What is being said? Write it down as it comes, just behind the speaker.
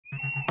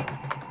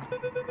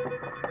Alrighty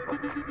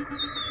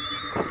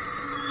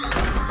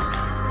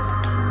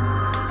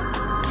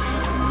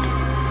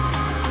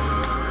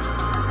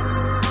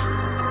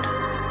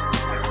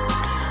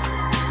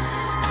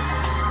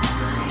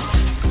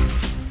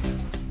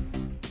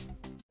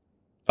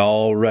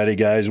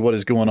guys, what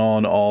is going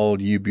on,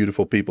 all you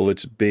beautiful people?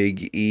 It's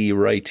Big E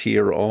right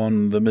here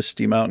on the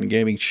Misty Mountain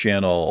Gaming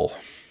channel.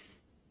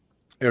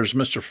 There's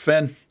Mr.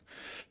 Finn.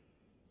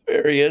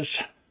 There he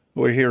is.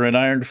 We're here in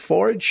Iron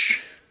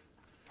Forge.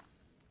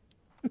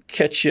 I'll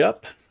catch you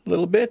up a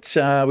little bit.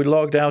 We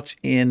logged out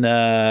in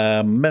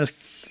Theramore.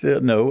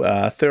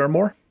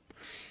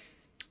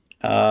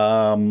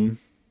 I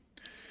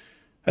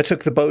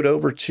took the boat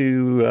over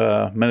to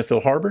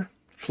Menethil Harbor.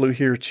 Flew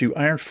here to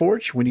Iron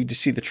Forge. We need to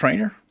see the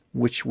trainer,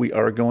 which we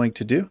are going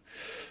to do.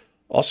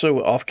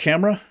 Also, off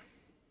camera,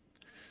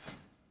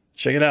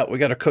 check it out. We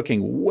got our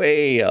cooking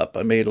way up.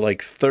 I made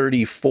like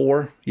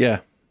 34,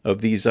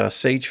 of these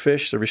sage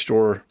fish to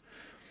restore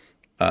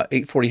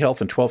 840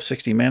 health and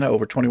 1260 mana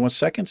over 21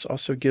 seconds.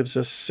 Also gives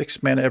us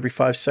 6 mana every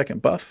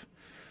 5-second buff.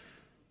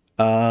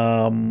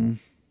 Also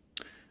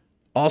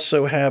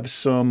have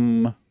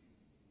some,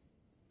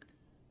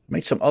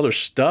 made some other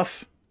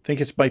stuff. I think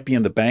it might be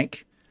in the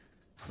bank.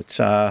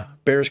 But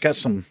Bear's got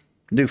some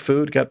new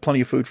food. Got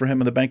plenty of food for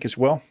him in the bank as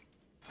well.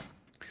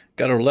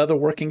 Got our leather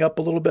working up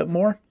a little bit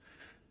more.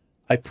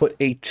 I put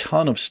a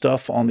ton of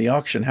stuff on the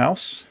auction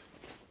house.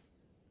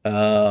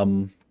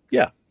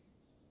 Yeah.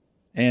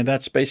 And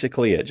that's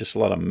basically it. Just a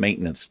lot of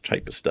maintenance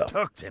type of stuff.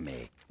 Talk to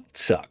me.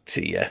 Talk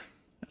to you.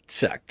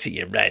 Talk to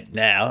you right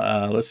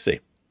now. Let's see.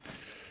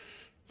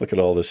 Look at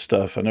all this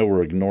stuff. I know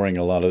we're ignoring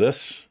a lot of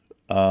this.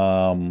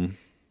 We're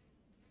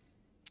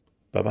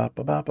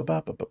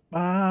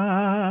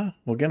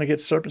going to get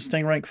Serpent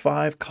Sting rank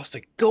 5. Cost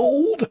of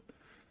gold.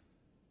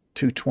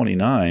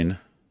 229.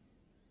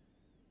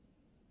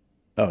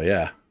 Oh,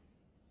 yeah.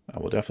 I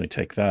will definitely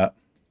take that.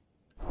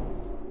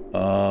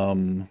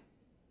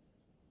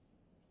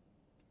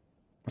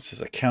 This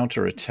is a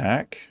counter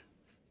attack.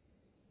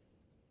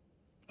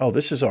 Oh,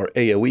 this is our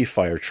AoE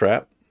fire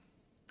trap.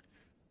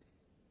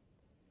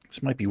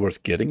 This might be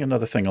worth getting.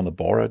 Another thing on the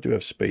bar. I do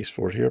have space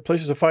for it here.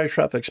 Places a fire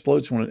trap that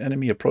explodes when an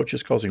enemy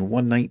approaches, causing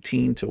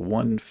 119 to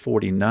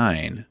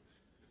 149.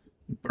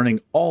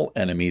 Burning all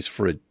enemies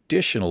for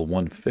additional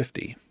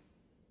 150.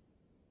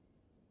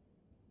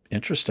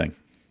 Interesting.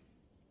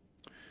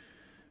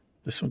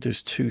 This one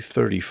does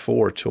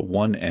 234 to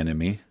one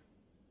enemy.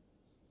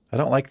 I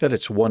don't like that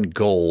it's 1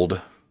 gold.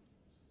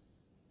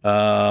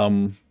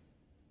 I'm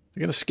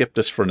going to skip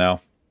this for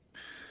now.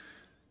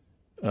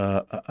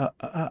 That's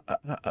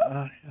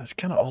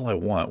kind of all I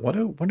want.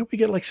 When do we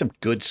get like some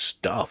good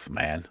stuff,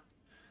 man?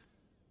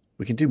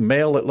 We can do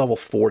mail at level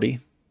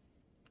 40.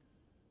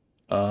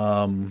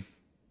 What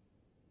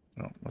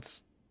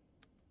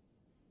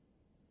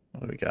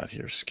do we got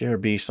here? Scare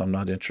Beast, I'm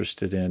not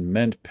interested in.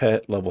 Mend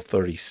Pet, level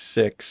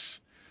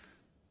 36.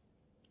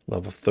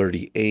 Level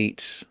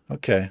 38.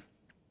 Okay.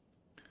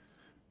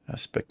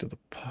 Aspect of the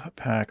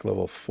pack,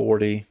 level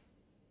 40.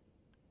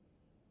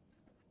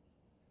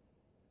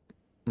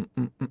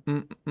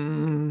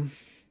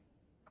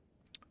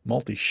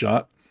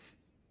 Multi-shot.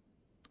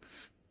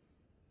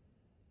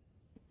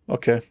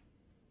 Okay.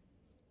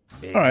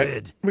 All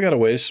right. We got a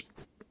ways.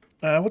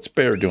 What's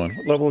Bear doing?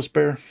 What level is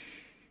Bear?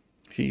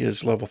 He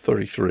is level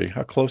 33.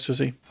 How close is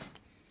he?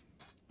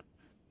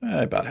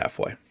 About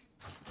halfway.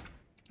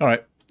 All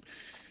right.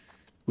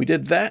 We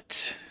did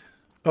that.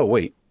 Oh,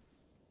 wait.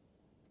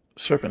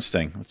 Serpent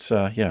Sting. Let's,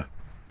 yeah.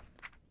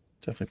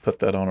 Definitely put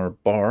that on our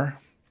bar.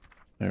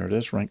 There it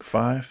is, rank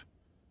 5.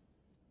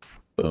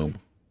 Boom.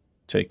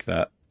 Take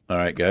that. All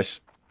right,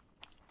 guys.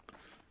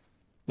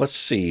 Let's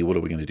see. What are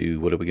we going to do?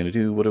 What are we going to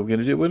do? What are we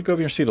going to do? We'll go over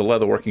here and see the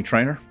leatherworking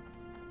trainer.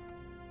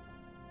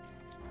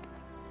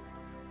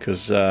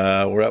 Because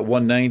we're at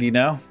 190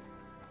 now.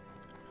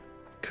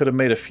 Could have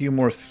made a few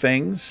more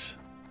things.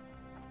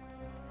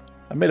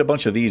 I made a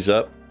bunch of these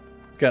up.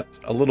 Got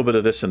a little bit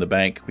of this in the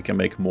bank. We can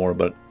make more,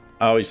 but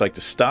I always like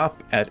to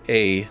stop at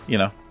a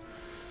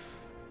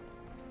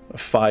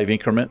 5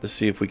 increment to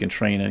see if we can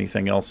train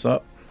anything else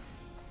up.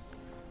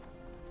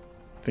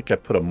 I think I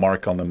put a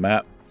mark on the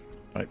map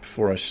right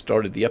before I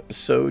started the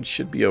episode.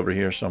 Should be over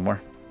here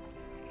somewhere.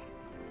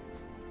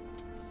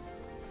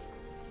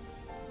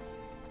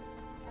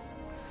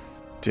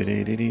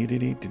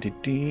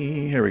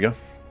 Here we go.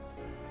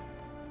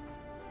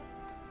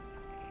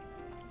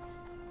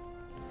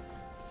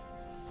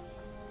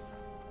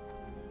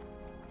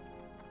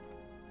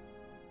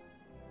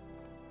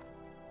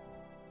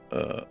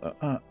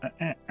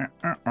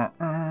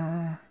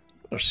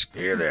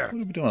 Here there. What are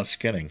we doing on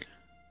skinning?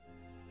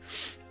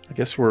 I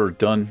guess we're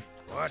done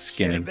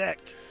skinning. Here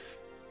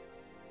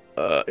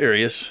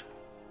he is.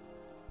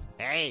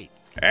 Hey.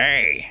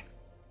 Hey.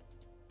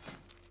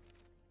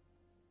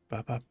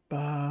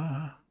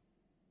 Ba-ba-ba.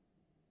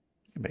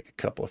 You can make a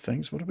couple of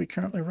things. What are we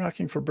currently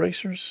rocking for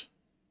bracers?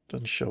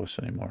 Doesn't show us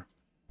anymore.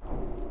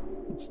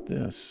 What's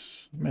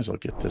this? May as well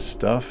get this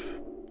stuff.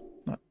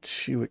 Not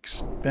too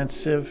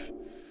expensive.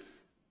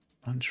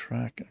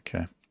 Untrack.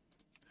 Okay.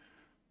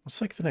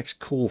 What's like the next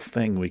cool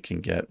thing we can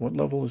get? What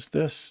level is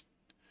this?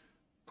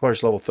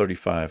 Requires level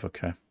 35.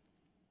 Okay.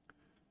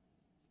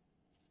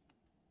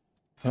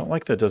 I don't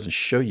like that doesn't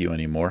show you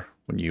anymore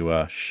when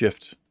you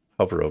shift,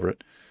 hover over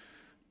it.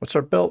 What's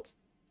our belt?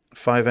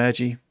 5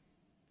 agi.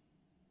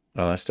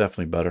 Oh, that's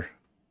definitely better.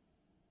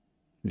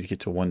 Need to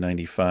get to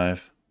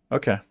 195.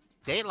 Okay.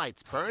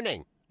 Daylight's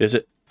burning. Is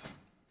it?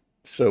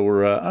 So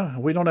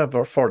we don't have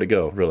far to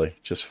go, really.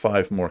 Just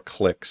 5 more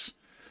clicks.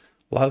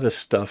 A lot of this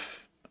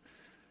stuff,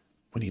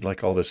 we need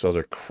like all this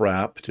other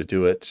crap to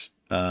do it.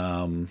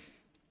 Iron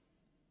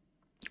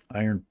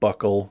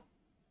buckle.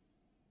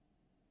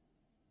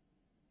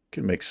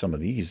 Can make some of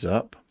these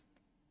up.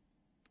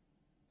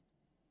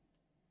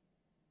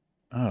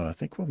 Oh, I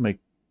think we'll make...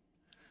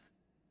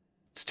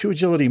 It's 2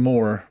 agility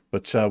more,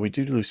 but we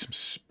do lose some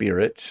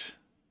spirit.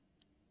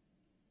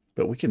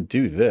 But we can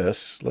do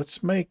this.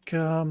 Let's make...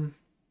 let's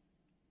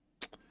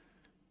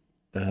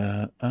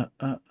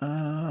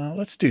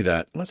do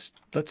that.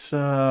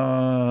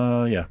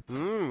 Yeah.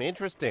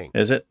 Interesting.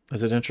 Is it?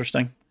 Is it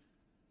interesting?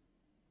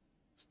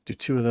 Let's do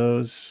 2 of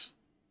those.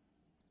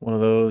 1 of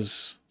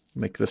those.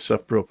 Make this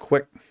up real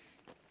quick.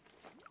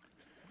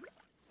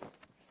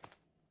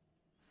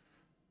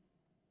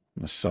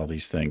 I'm going to sell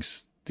these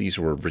things. These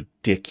were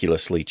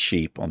ridiculously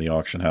cheap on the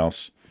auction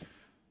house.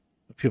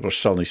 People are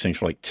selling these things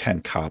for like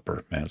 10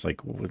 copper. Man, it's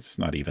like, it's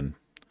not even...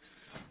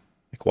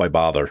 Like, why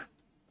bother?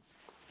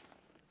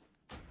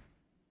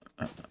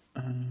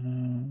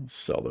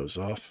 Sell those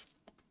off.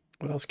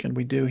 What else can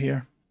we do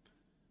here?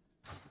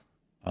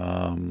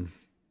 Those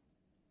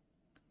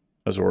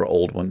are our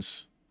old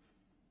ones.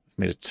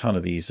 Made a ton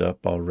of these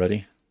up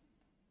already.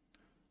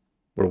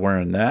 We're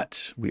wearing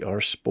that. We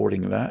are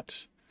sporting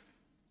that.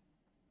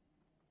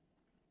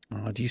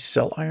 Do you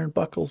sell iron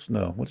buckles?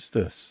 No. What is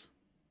this?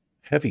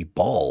 Heavy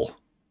ball.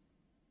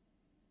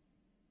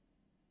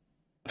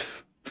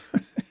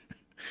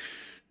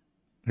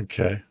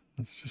 Okay.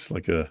 That's just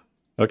like a...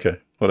 Okay.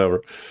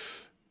 Whatever.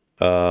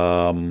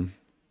 Yeah,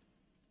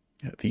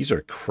 these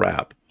are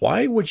crap.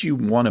 Why would you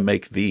want to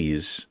make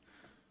these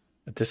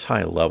at this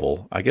high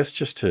level? I guess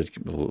just to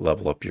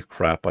level up your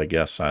crap, I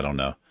guess. I don't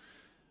know.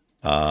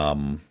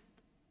 All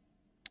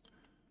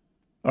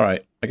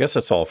right. I guess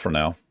that's all for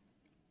now.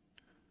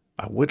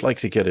 I would like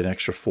to get an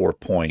extra 4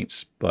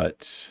 points,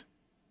 but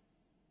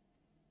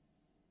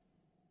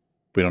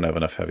we don't have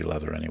enough heavy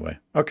leather anyway.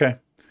 Okay.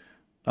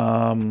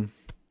 Going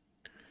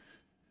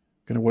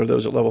to wear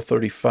those at level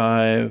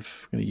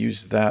 35. Going to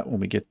use that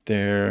when we get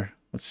there.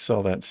 Let's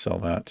sell that and sell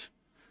that.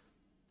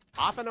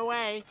 Off and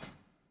away.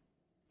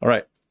 All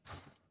right.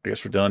 I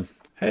guess we're done.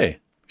 Hey,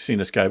 you've seen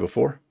this guy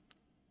before.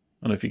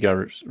 I don't know if you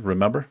guys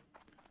remember.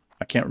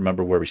 I can't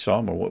remember where we saw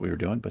him or what we were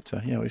doing, but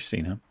yeah, we've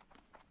seen him.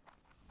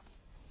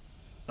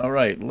 All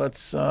right,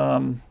 let's...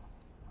 Barrett,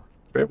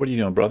 what are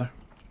you doing, brother?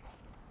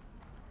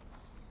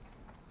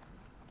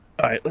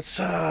 All right,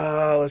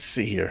 let's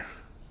see here.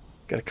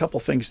 Got a couple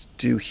things to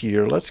do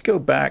here. Let's go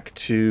back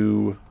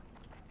to...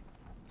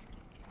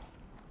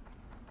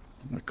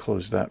 I'm going to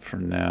close that for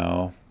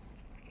now.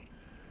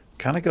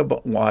 Kind of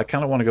go... Well, I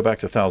kind of want to go back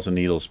to 1,000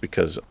 Needles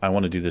because I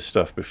want to do this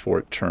stuff before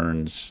it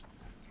turns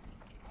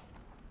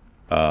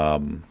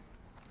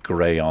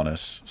gray on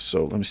us.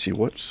 So let me see.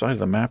 What side of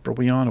the map are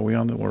we on? Are we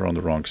on the... We're on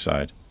the wrong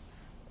side.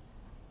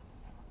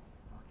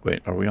 Wait,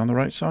 are we on the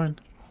right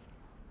side?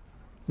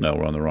 No,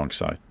 we're on the wrong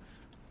side.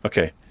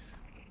 Okay.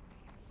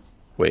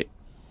 Wait.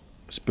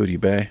 It's Booty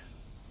Bay.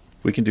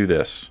 We can do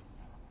this.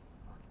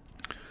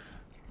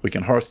 We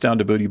can hearth down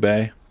to Booty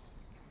Bay.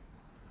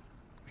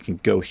 We can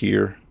go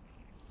here.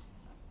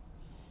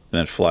 And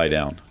then fly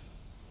down.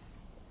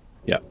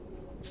 Yeah.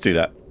 Let's do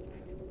that.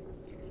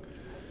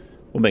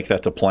 We'll make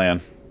that the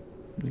plan.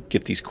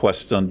 Get these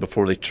quests done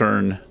before they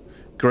turn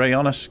gray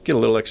on us. Get a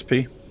little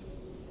XP.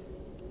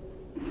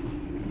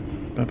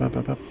 We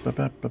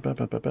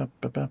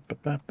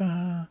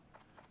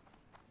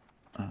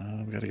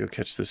gotta go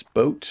catch this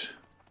boat.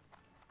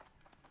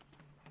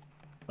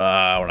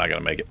 We're not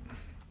gonna make it.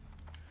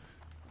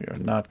 We are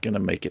not gonna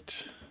make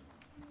it.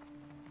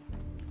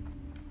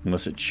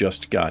 Unless it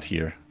just got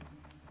here.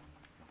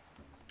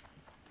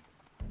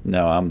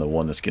 Now I'm the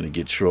one that's gonna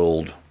get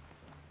trolled.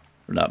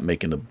 We're not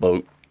making a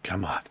boat.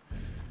 Come on.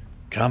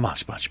 Come on,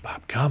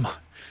 SpongeBob. Come on.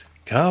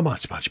 Come on,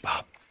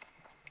 SpongeBob.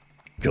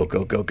 Go,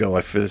 go, go, go.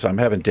 I feel this. I'm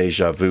having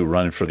deja vu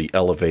running for the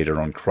elevator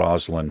on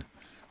Crosland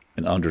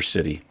in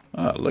Undercity.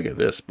 Oh, look at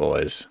this,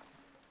 boys.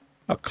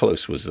 How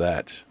close was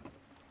that?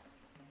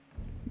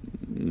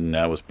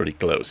 That was pretty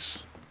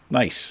close.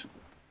 Nice.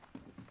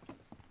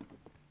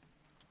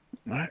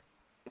 All right.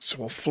 So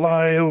we'll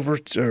fly over,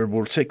 or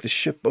we'll take the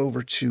ship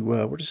over to,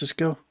 where does this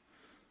go?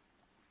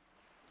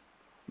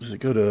 Does it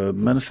go to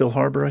Menethil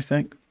Harbor, I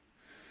think?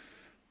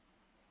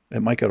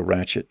 It might go to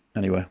Ratchet.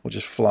 Anyway, we'll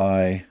just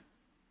fly...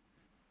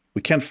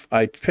 We can.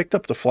 I picked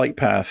up the flight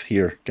path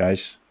here,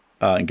 guys,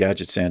 in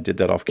Gadget Sand. Did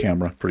that off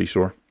camera. Pretty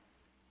sure.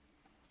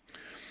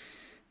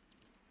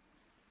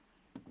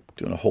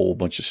 Doing a whole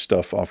bunch of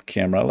stuff off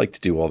camera. I like to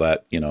do all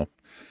that, you know,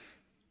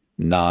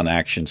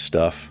 non-action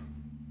stuff.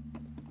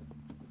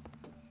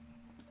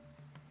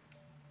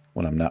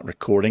 when I'm not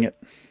recording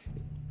it.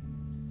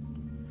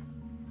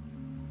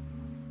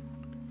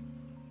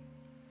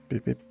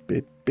 Bip, bip,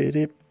 bip, bip,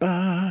 bip,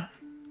 ba.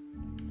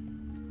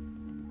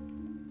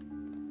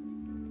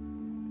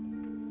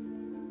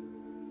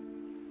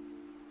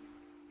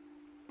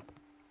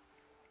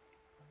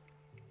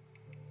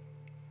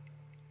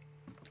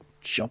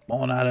 Jump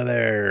on out of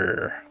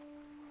there.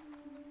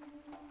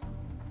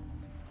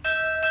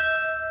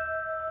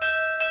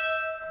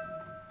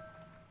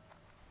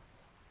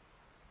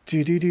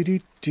 Do do do do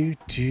do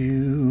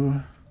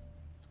do.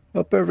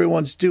 Hope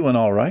everyone's doing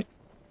all right.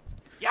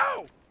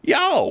 Yo!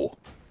 Yo!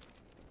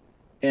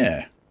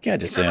 Yeah,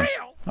 Gadget Sam.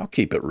 I'll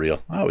keep it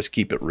real. I always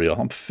keep it real.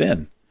 I'm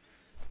Finn.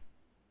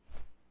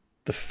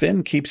 The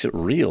Finn keeps it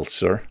real,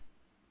 sir.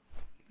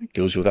 It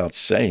goes without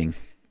saying.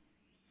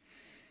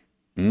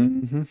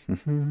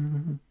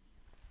 Mm-hmm.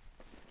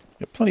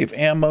 Got plenty of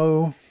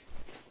ammo.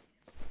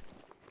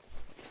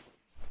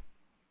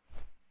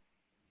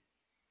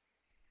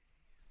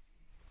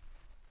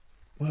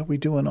 What are we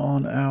doing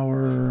on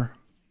our...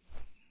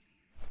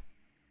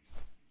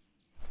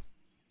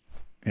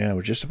 Yeah,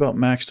 we're just about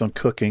maxed on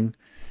cooking.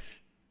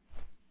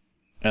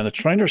 And the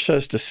trainer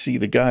says to see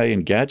the guy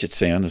in Gadget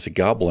Sand as a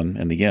goblin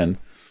in the inn.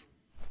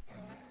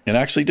 And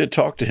I actually did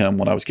talk to him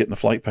when I was getting the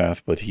flight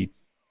path, but he...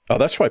 Oh,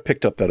 that's where I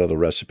picked up that other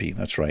recipe.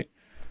 That's right.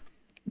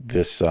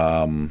 This,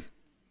 it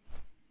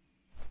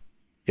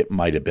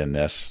might have been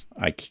this.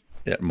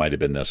 It might have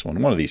been this one.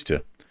 One of these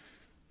two.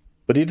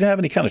 But he didn't have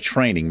any kind of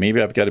training.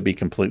 Maybe I've got to be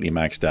completely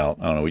maxed out.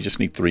 I don't know. We just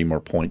need 3 more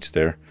points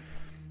there.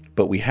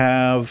 But we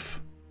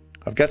have...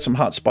 I've got some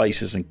hot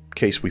spices in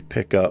case we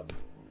pick up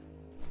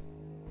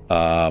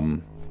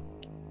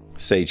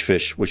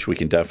sagefish, which we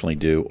can definitely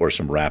do, or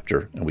some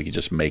raptor, and we can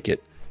just make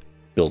it,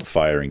 build a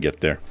fire, and get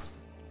there.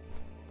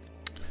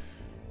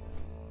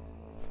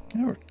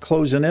 Yeah, we're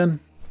closing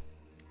in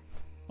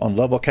on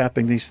level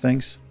capping these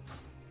things.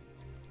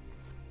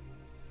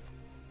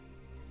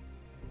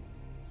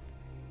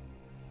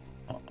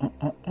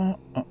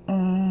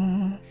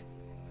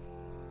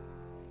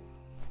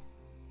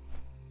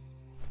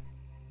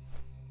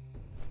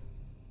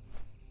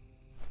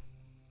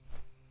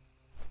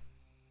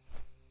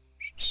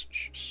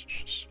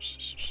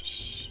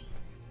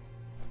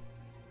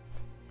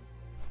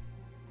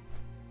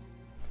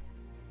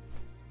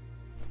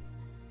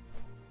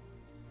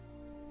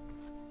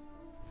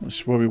 This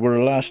is where we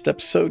were last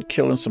episode,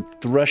 killing some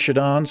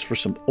Threshadons for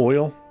some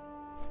oil.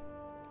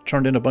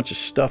 Turned in a bunch of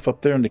stuff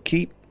up there in the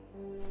keep.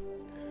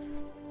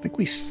 I think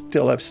we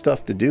still have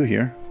stuff to do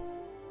here.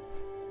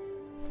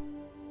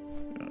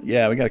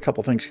 Yeah, we got a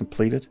couple things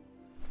completed.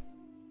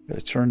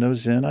 Gotta turn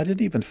those in. I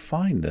didn't even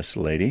find this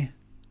lady.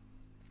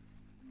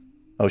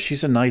 Oh,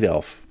 she's a night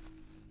elf.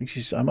 I think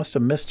she's... I must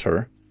have missed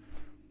her.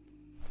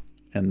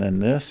 And then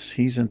this,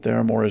 he's in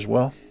Theramore as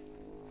well.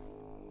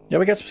 Yeah,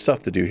 we got some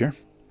stuff to do here.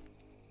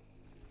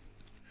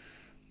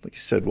 Like I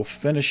said, we'll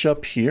finish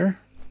up here.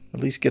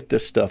 At least get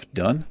this stuff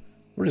done.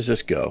 Where does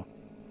this go?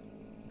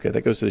 Okay,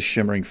 that goes to the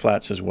Shimmering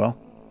Flats as well.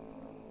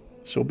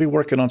 So we'll be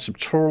working on some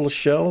turtle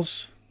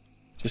shells.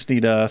 Just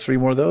need 3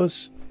 more of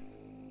those.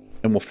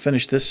 And we'll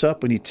finish this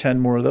up. We need 10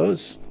 more of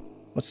those.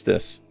 What's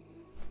this?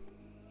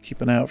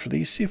 Keep an eye out for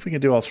these. See if we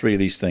can do all 3 of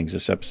these things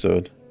this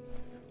episode.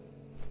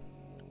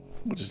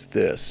 What is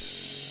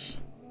this?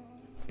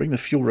 Bring the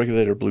fuel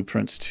regulator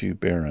blueprints to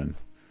Baron.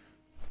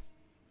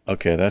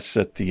 Okay, that's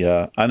at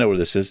the... I know where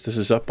this is. This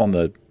is up on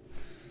the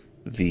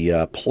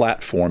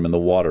platform in the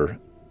water.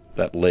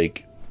 That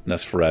lake,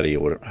 Nesferati,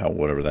 or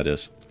whatever that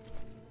is.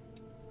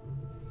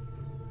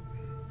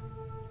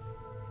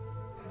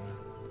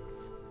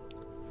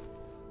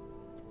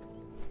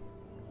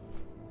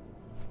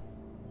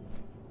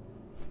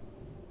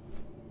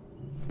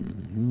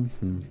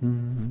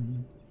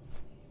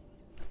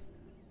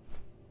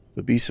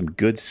 There'll be some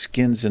good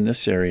skins in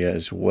this area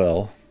as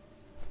well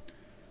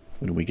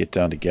when we get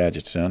down to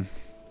Gadgets then.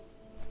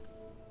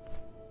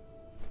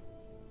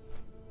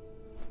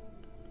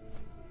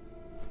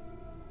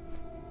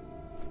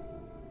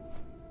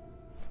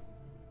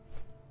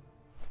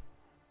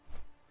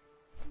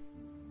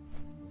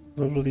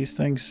 Level these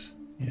things?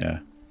 Yeah.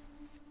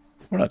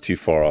 We're not too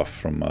far off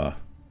from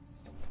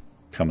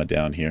coming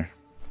down here.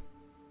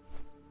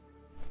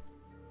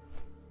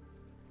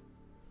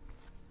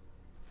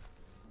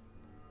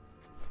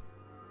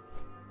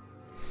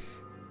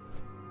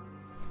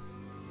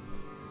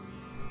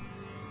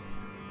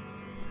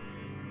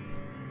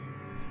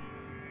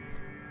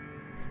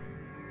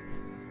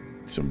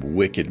 Some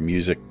wicked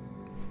music.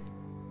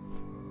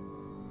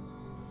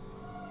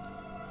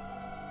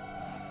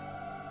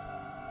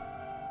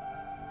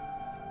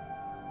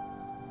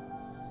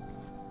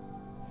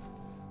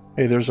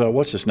 Hey, there's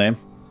what's his name?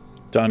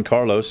 Don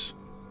Carlos.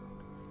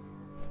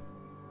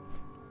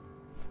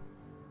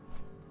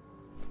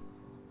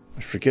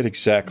 I forget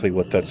exactly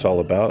what that's all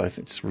about. I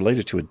think it's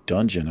related to a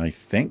dungeon, I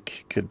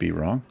think. Could be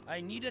wrong.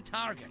 I need a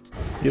target.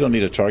 You don't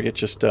need a target,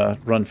 just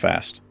run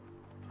fast.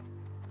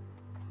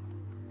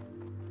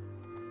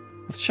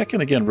 Let's check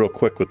in again real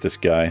quick with this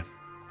guy.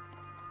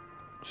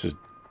 This is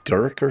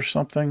Dirk or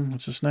something?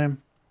 What's his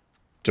name?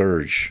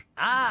 Dirge.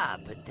 Ah,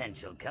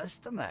 potential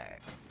customer.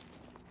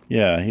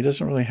 Yeah, he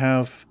doesn't really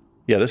have...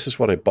 Yeah, this is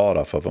what I bought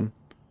off of him.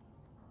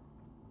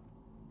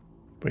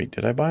 Wait,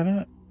 did I buy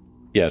that?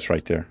 Yeah, it's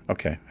right there.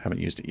 Okay, haven't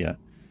used it yet.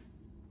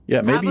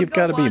 Yeah, maybe you've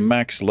got to be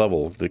max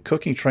level. The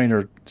cooking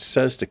trainer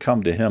says to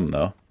come to him,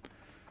 though.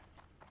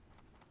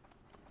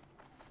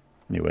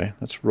 Anyway,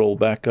 let's roll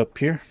back up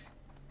here.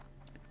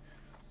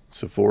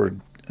 Let's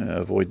avoid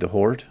the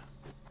horde.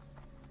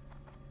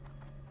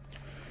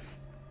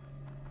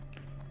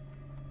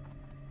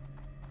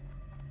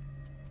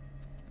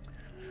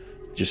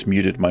 Just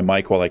muted my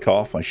mic while I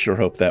cough. I sure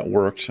hope that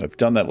works. I've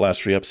done that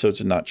last 3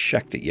 episodes and not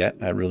checked it yet.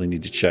 I really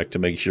need to check to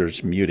make sure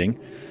it's muting.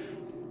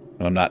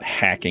 And I'm not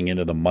hacking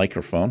into the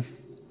microphone.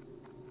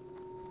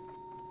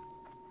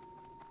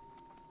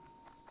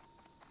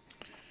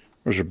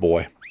 Where's your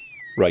boy?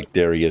 Right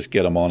there he is.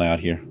 Get him on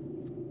out here.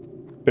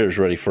 Bear's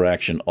ready for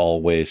action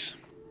always.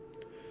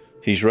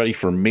 He's ready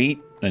for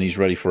meat and he's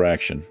ready for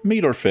action.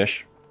 Meat or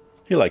fish.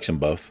 He likes them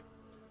both.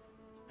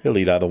 He'll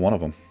eat either one of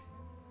them.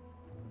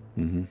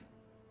 Mm-hmm.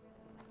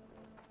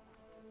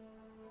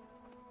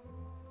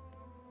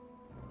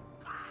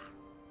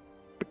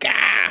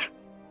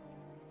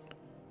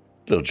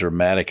 Little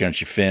dramatic, aren't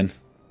you, Finn?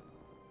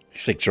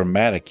 He's like,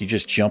 dramatic? You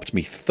just jumped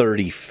me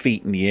 30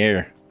 feet in the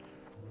air.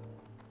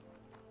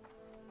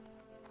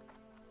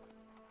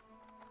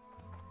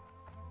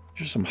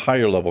 There's some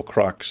higher level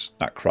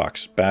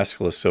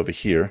basilisks over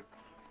here.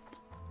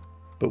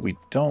 But we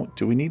don't.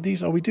 Do we need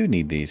these? Oh, we do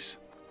need these.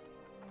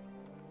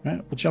 All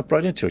right, we'll jump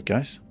right into it,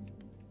 guys.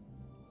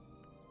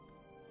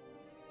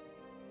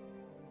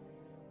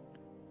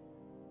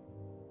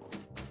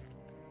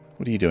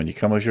 What are you doing? You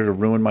come over here to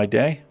ruin my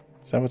day?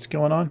 Is that what's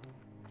going on?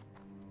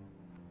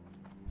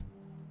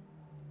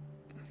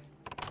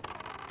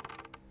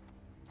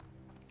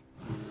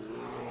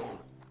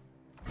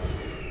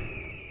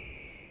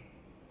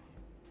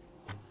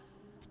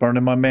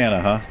 Burning my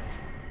mana, huh?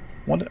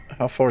 Wonder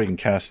how far you can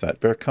cast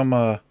that. Bear, come,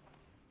 I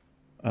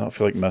don't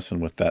feel like messing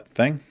with that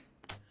thing.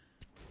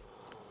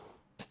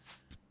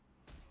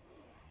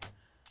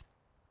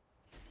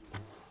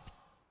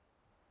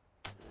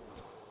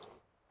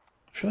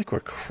 I feel like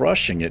we're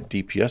crushing it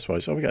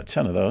DPS-wise. Oh, we got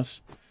 10 of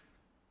those.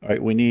 All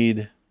right, we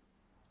need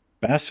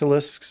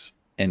basilisks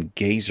and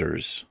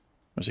gazers.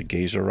 There's a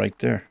gazer right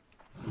there.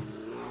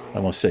 I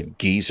almost said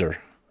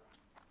geezer.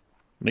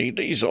 Need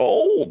these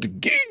old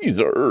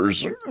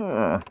geezers.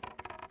 Are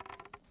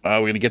we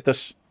going to get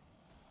this?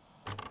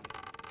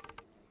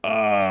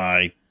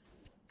 I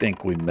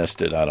think we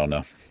missed it. I don't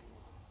know.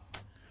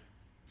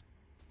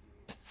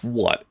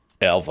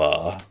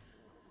 Whatever.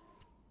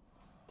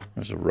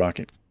 There's a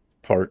rocket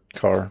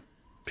car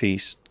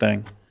piece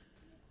thing.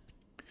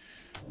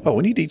 Oh,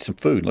 we need to eat some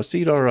food. Let's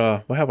eat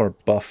our, we'll have our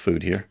buff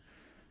food here.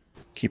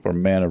 Keep our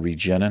mana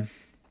regenning.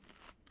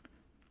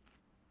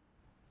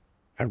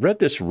 I read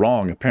this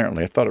wrong,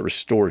 apparently. I thought it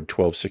restored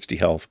 1260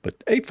 health, but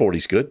 840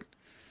 is good.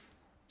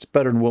 It's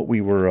better than what we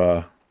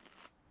were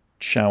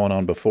chowing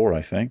on before,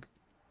 I think.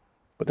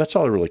 But that's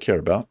all I really care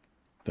about.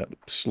 That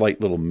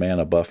slight little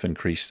mana buff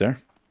increase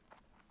there.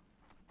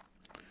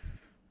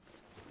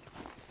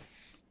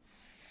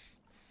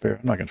 Bear,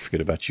 I'm not going to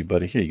forget about you,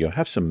 buddy. Here you go.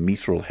 Have some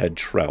mithril head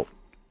trout.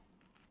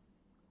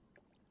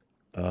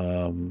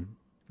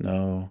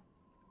 No.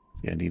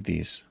 Yeah, I need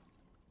these.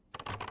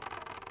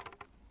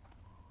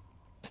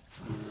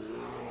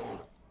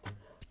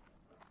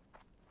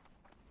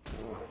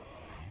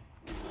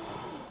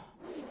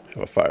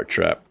 Have a fire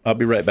trap. I'll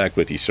be right back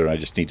with you, sir. I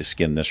just need to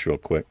skin this real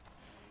quick.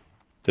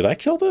 Did I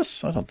kill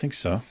this? I don't think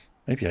so.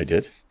 Maybe I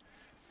did.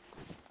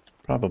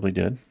 Probably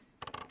did.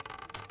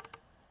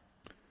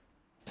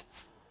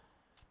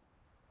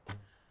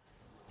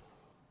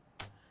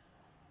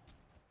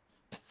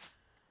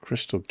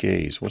 Crystal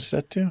gaze. What does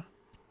that do?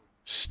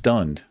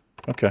 Stunned.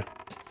 Okay.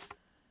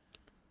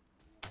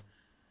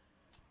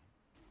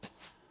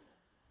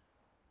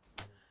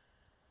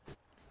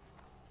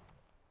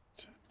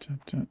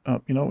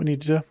 Oh, you know what we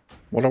need to do?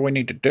 What do we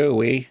need to do?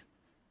 We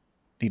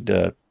need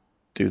to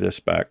do this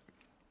back.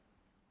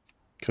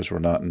 Because we're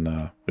not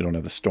in, we don't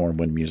have the storm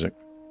wind music.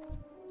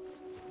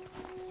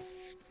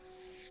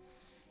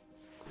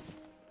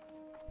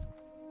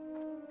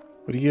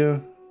 What do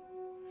you...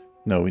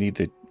 No, we need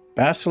the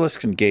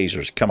basilisks and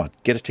gazers. Come on,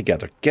 get it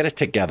together. Get it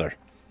together.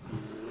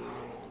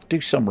 Do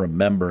some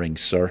remembering,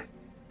 sir.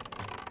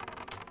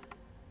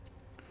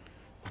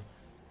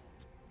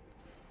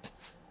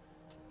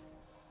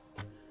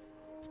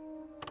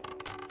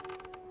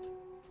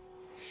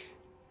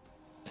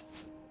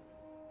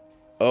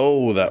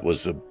 Oh, that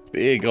was a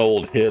big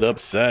old hit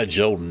upside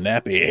your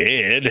nappy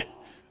head.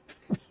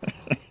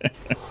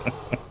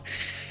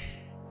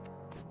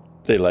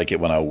 They like it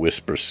when I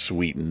whisper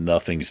sweet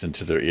nothings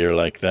into their ear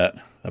like that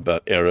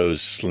about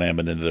arrows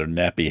slamming into their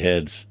nappy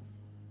heads.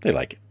 They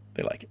like it.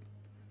 They like it.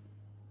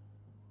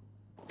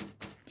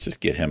 Let's just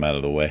get him out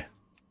of the way.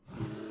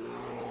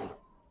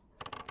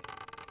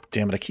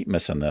 Damn it, I keep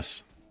missing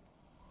this.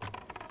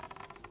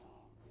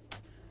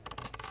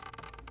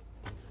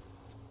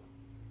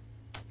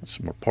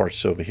 Some more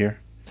parts over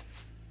here.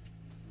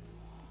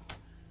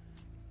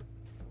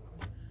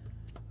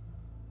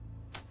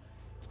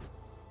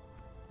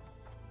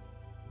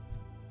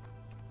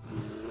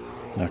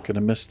 Not going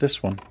to miss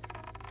this one.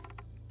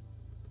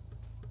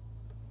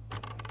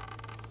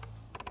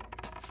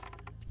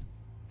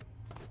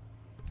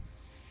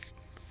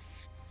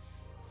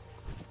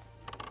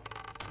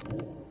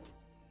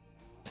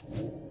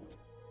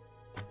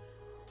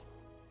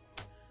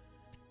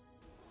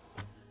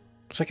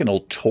 It's like an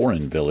old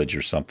Tauren village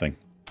or something.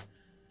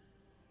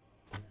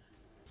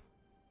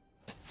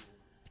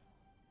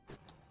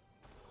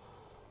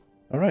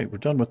 Alright, we're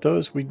done with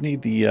those. We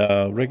need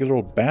the regular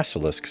old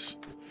basilisks.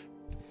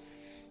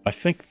 I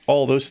think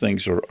all those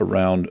things are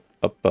around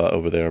up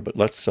over there, but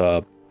let's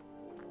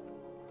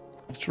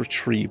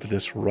retrieve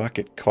this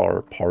rocket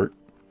car part.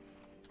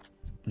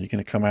 Are you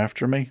going to come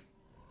after me?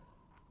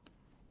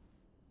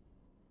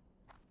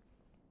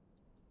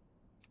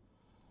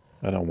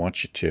 I don't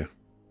want you to.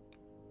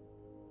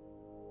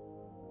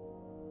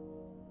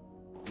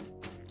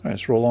 Alright,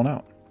 let's roll on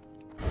out.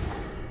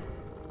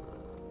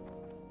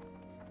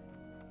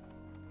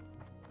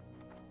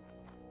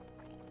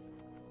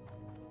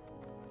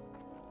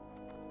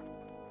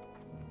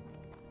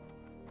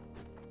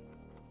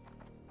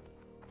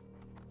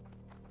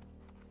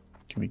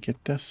 Can we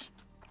get this?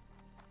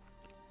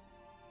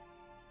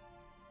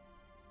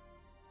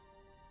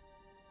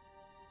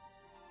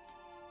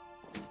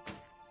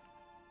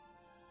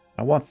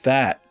 I want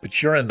that,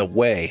 but you're in the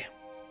way.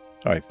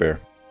 Alright, bear.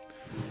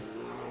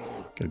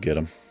 Go get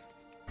him.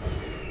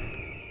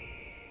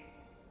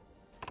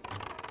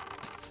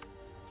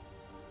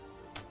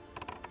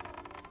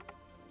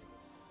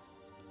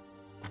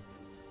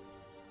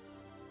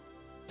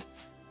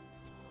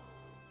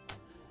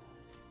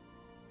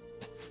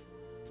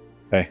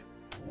 Hey.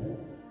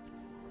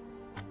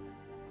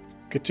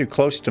 Get too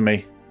close to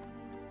me.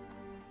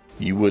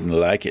 You wouldn't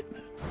like it.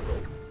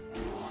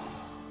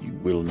 You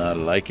will not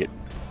like it.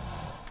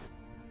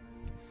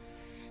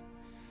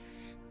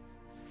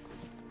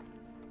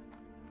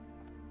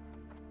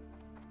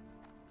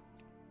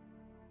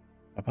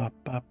 Ba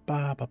ba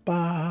ba ba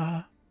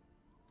ba.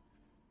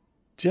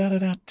 Da da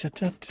da da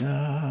da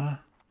da.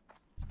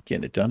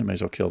 Getting it done. I may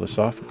as well kill this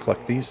off and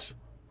collect these.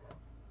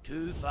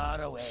 Too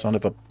far away. Son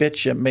of a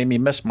bitch, it made me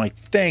miss my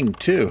thing,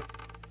 too.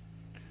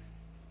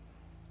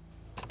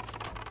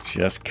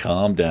 Just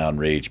calm down,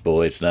 Rage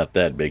Boy. It's not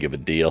that big of a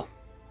deal.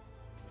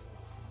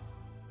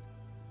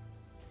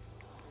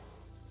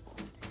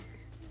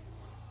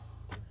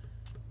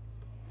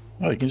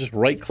 Oh, you can just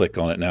right-click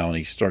on it now and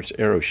he starts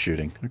arrow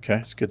shooting. Okay,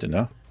 it's good to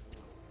know.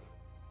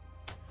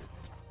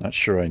 Not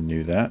sure I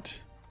knew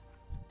that.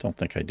 Don't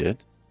think I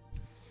did.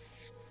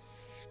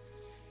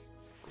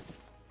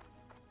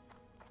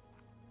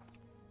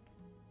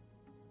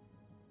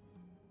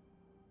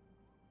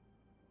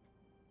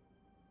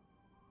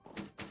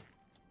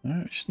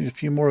 Alright, just need a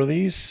few more of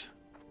these.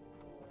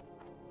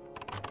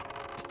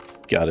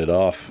 Got it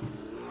off.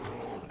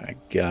 I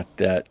got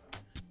that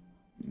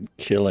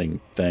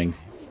killing thing.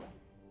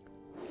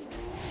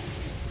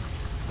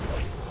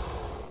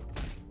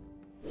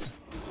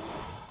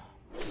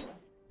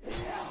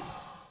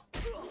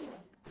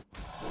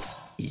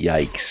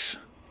 Yikes.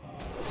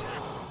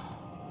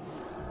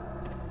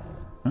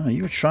 Oh,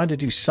 you were trying to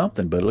do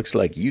something, but it looks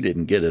like you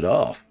didn't get it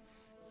off.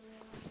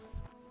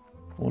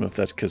 I wonder if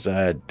that's because I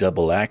had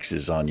double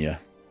axes on you.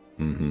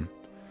 Mm-hmm.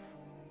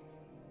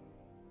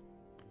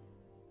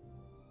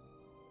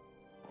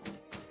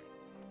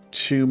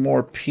 Two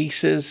more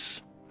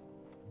pieces.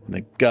 And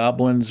the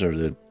goblins or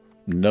the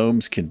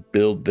gnomes can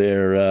build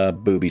their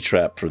booby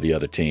trap for the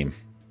other team.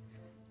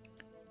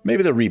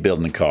 Maybe they're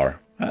rebuilding the car.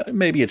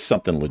 Maybe it's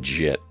something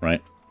legit,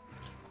 right?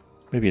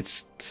 Maybe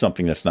it's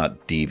something that's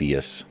not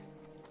devious.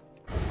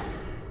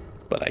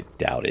 But I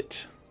doubt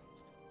it.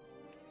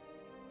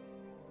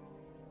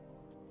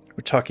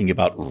 We're talking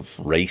about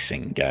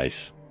racing,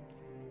 guys.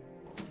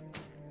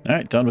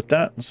 Alright, done with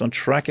that. Let's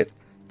untrack it.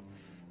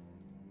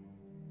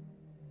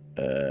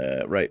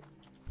 Right.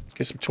 Let's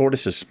get some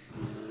tortoises.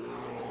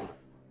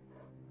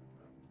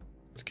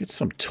 Let's get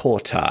some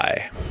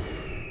tortai.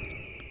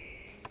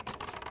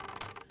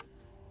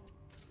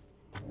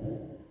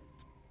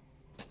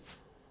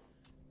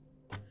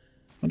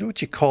 I wonder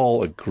what you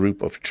call a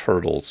group of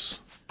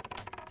turtles.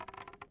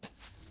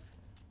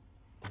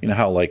 You know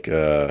how, like,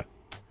 a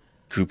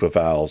group of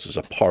owls is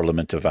a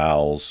parliament of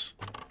owls?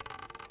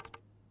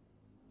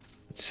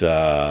 It's,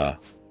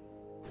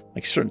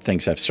 like, certain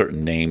things have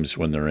certain names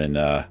when they're in,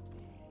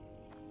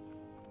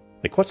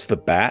 like, what's the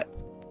bat?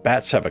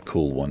 Bats have a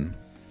cool one.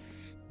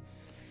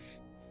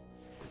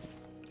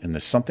 And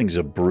there's something's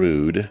a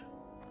brood.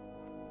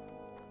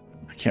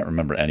 I can't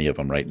remember any of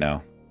them right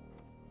now.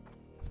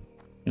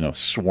 You know,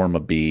 swarm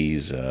of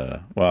bees.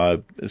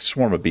 Well, a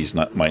swarm of bees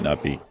might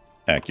not be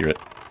accurate.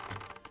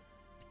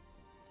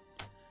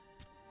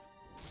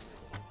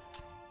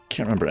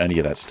 Can't remember any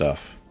of that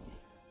stuff.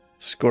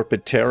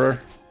 Scorpid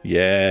Terror?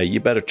 Yeah, you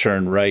better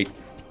turn right.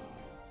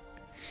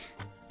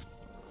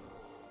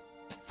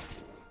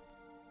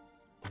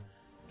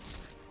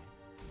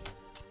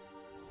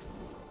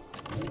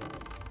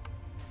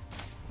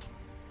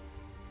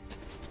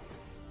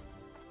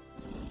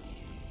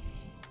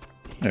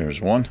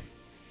 There's one.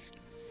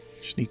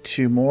 Just need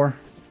two more.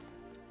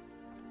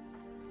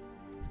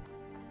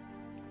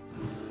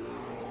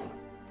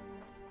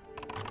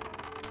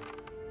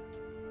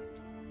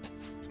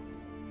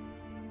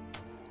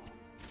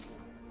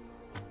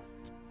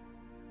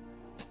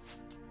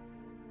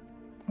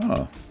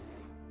 Oh.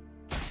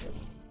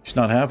 He's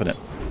not having it.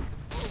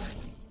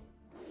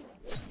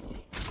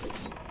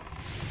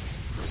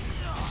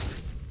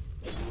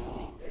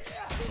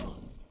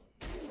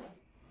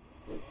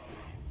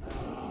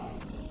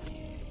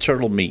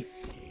 Turtle meat.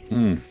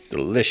 Mmm,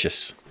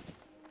 delicious.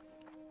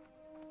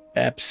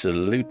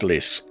 Absolutely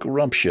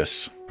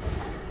scrumptious.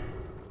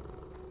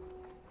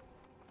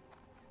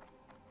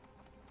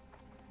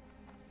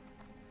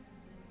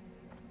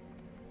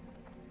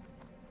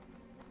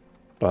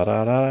 That's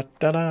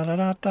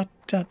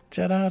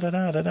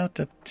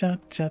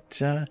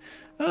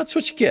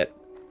what you get.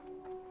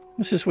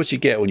 This is what you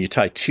get when you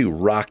tie 2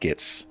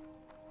 rockets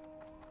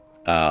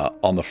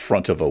on the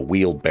front of a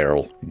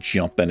wheelbarrow,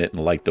 jump in it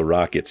and light the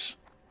rockets.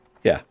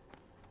 Yeah.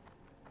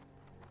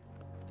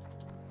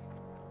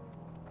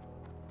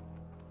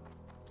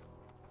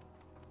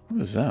 What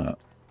is that?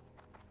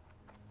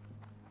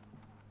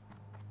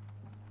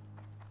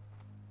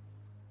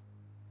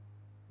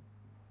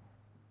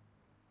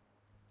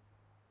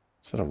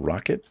 Is that a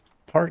rocket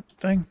part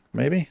thing?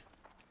 Maybe?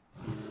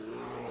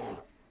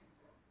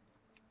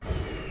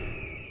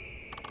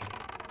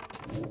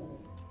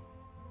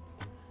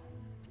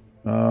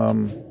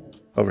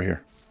 Over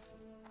here.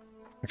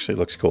 Actually, it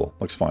looks cool.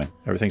 Looks fine.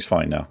 Everything's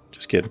fine now.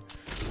 Just kidding.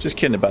 Just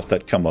kidding about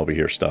that come over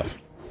here stuff.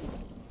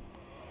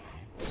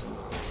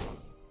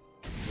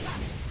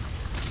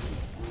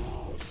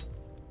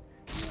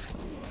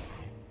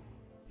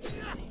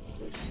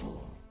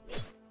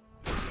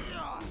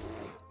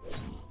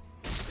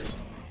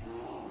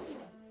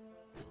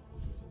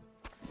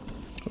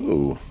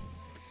 Ooh.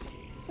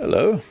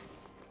 Hello.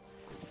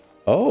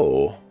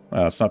 Oh.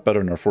 Well, it's not better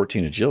than our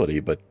 14 agility,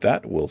 but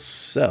that will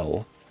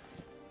sell.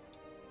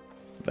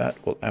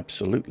 That will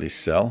absolutely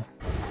sell.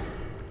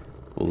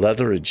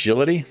 Leather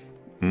agility?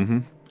 Mm-hmm.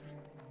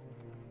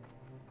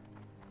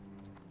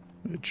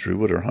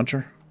 Druid or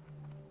hunter?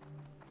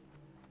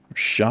 Or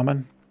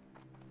shaman?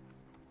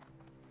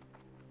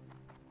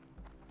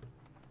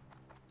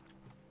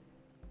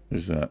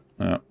 Who's that?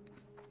 Oh.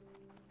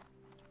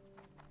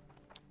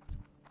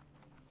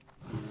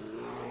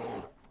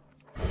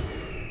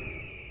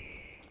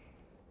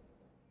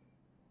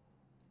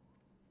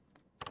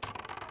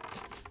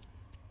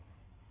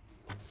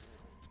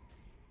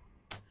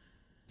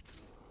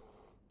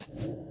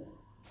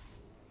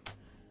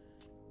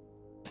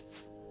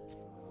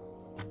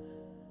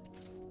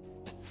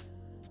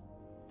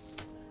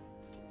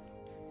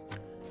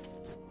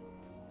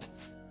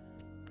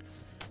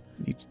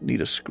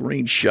 Need a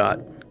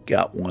screenshot.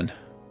 Got one.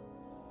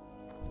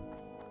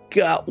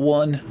 Got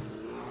one.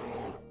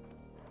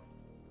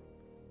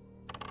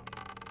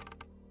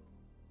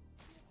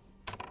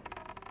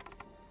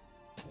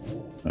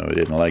 Oh, he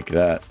didn't like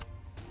that.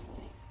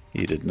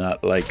 He did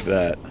not like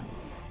that.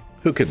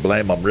 Who could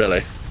blame him,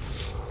 really?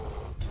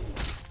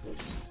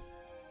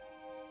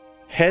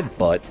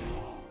 Headbutt?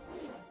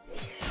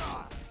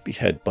 Be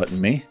headbutting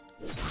me.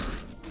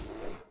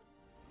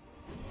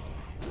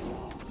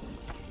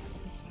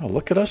 Oh,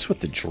 look at us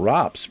with the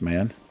drops,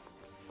 man.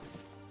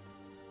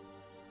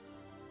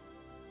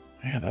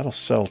 Yeah, that'll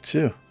sell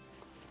too.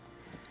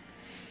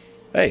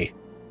 Hey.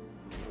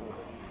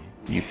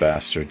 You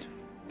bastard.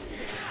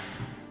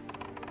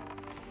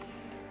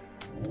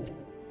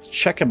 It's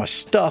checking my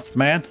stuff,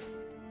 man.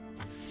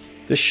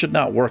 This should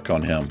not work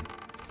on him.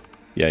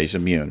 Yeah, he's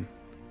immune.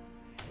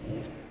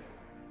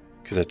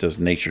 Because that does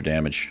nature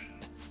damage.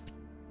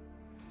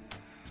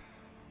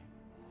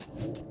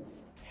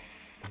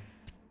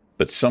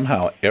 But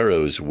somehow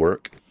arrows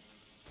work.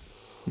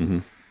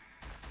 Mm-hmm.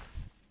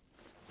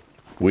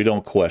 We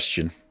don't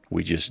question.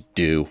 We just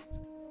do.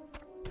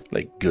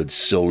 Like good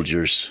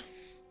soldiers.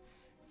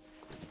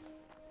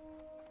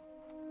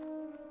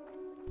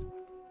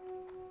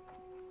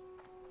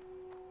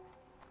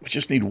 We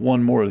just need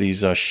one more of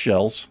these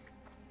shells.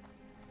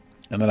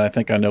 And then I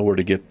think I know where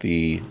to get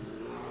the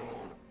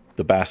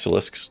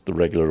basilisks, the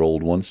regular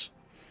old ones.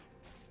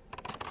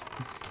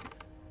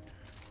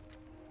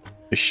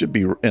 It should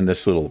be in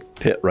this little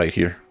pit right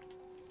here.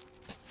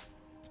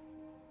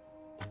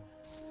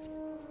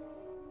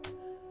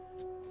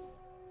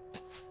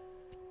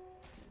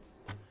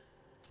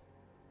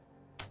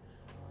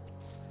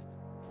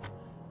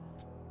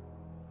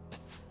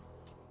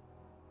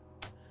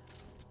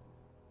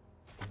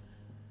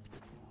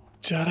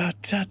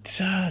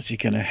 Ta-da-ta-ta. Is he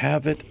gonna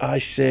have it? I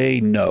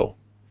say no.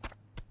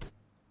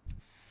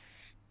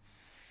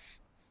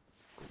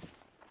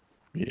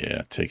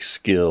 Yeah, it takes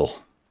skill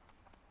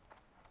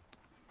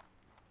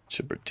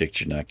to predict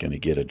you're not going to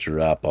get a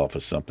drop off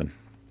of something.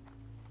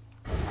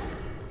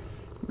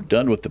 We're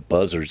done with the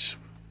buzzards.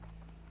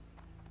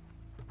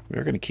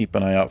 We're going to keep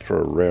an eye out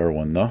for a rare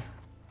one, though.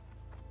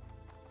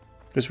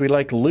 Because we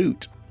like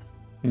loot.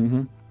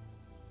 Mm-hmm.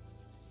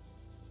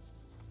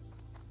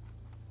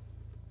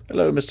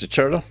 Hello, Mr.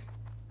 Turtle.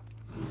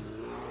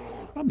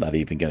 I'm not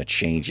even going to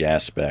change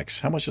aspects.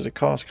 How much does it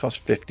cost? It costs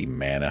 50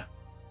 mana.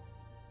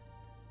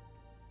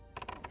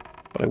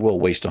 But I will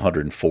waste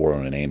 104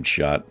 on an aimed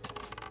shot.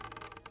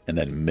 And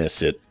then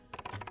miss it.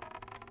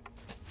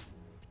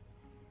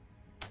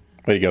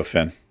 Way to go,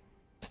 Finn.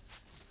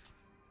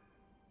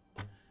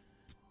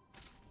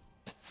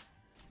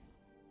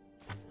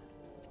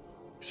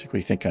 So what do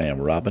you think I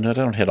am, Robin Hood?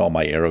 I don't hit all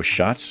my arrow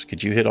shots.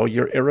 Could you hit all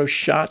your arrow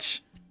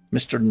shots,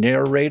 Mr.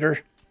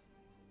 Narrator?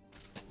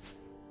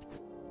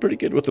 Pretty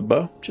good with the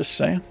bow, just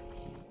saying.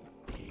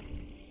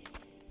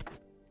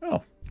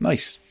 Oh,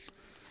 nice.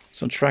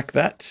 So track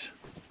that.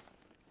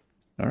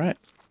 All right.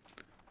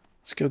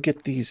 Let's go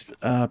get these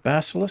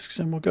basilisks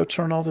and we'll go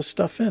turn all this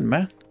stuff in,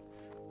 man.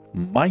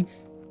 Mine.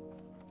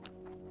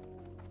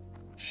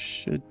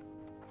 Should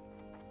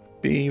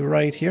be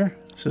right here.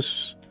 Is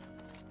this...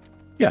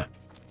 Yeah.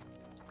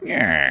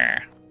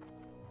 Yeah.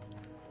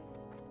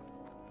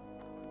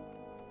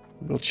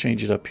 We'll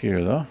change it up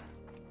here, though.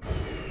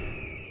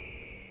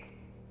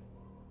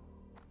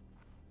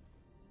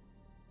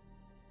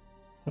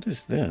 What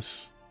is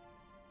this?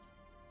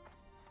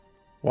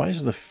 Why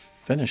is the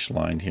finish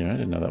line here? I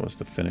didn't know that was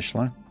the finish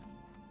line.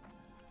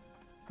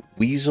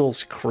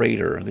 Weasel's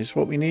Crater. Are these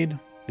what we need?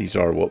 These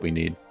are what we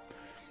need.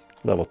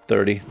 Level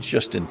 30.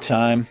 Just in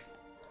time.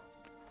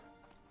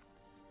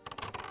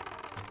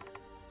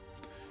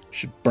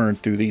 Should burn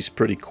through these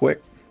pretty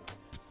quick.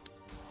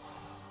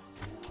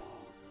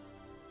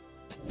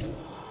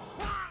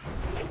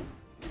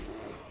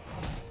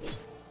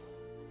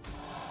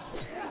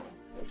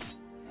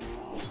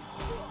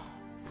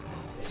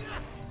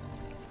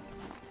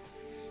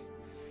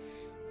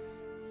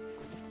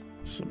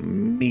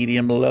 Some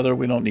medium leather.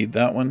 We don't need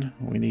that one.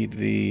 We need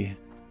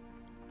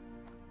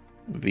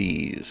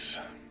these.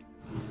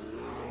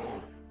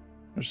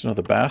 There's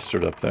another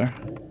bastard up there.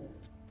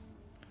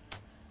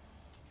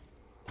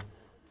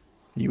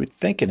 You would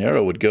think an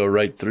arrow would go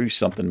right through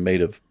something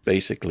made of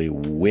basically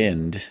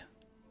wind.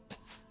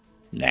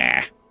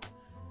 Nah.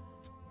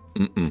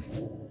 Mm-mm.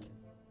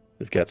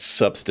 They've got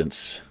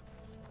substance.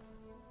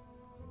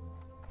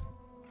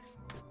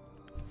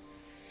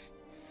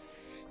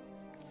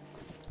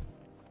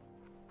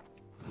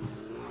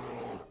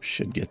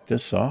 Should get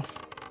this off.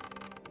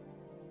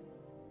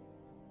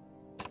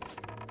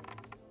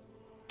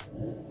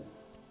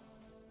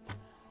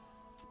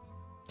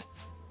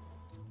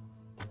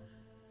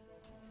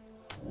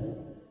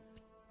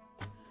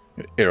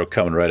 Arrow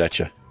coming right at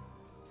you.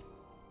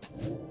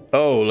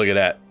 Oh, look at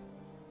that.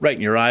 Right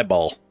in your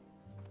eyeball,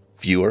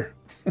 viewer.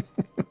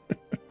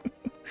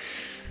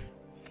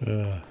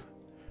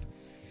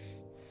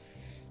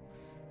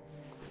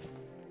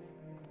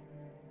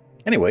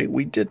 Anyway,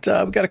 we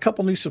got a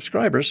couple new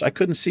subscribers. I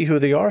couldn't see who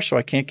they are, so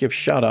I can't give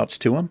shout-outs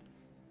to them.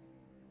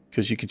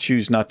 Because you could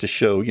choose not to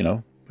show, you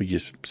know, who you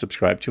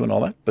subscribe to and all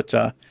that. But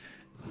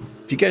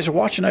if you guys are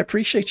watching, I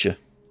appreciate you.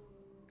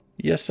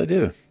 Yes, I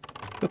do.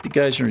 Hope you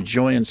guys are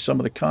enjoying some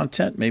of the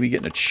content, maybe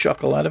getting a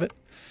chuckle out of it.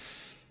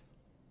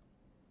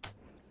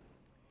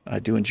 I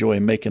do enjoy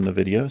making the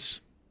videos.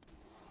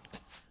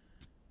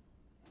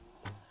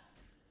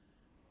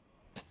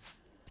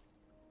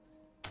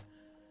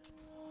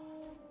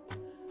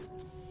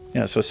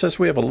 Yeah, so it says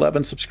we have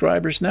 11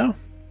 subscribers now,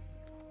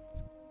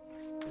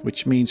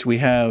 which means we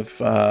have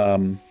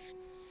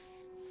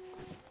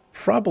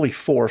probably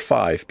 4 or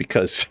 5,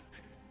 because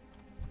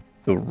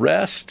the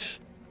rest...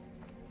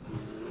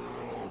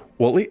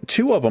 Well,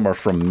 2 of them are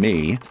from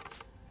me,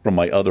 from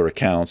my other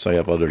accounts. I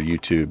have other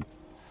YouTube.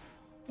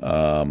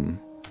 Got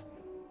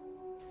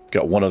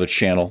one other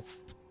channel.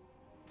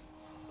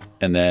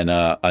 And then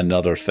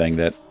another thing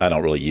that I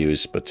don't really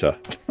use, but...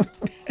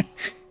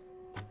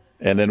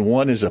 And then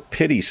one is a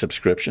pity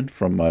subscription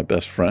from my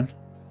best friend.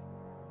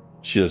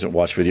 She doesn't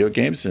watch video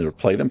games or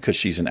play them because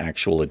she's an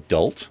actual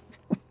adult.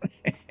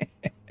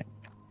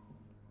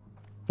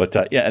 But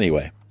yeah,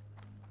 anyway.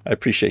 I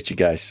appreciate you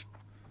guys.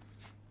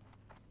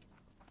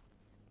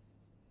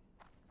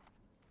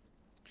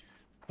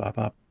 Ba,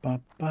 ba,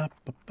 ba, ba,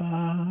 ba,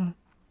 ba.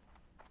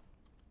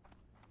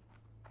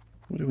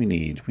 What do we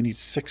need? We need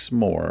 6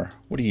 more.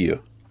 What are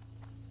you?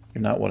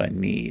 You're not what I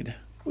need.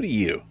 What are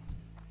you?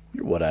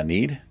 You're what I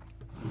need.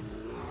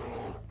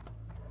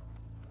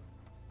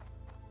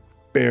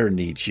 Bear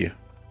needs you.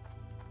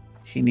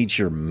 He needs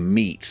your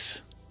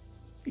meats.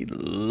 He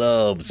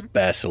loves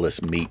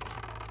basilisk meat.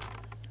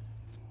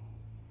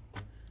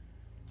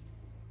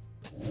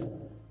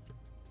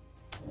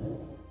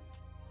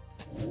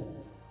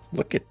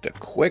 Look at the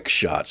quick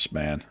shots,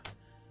 man.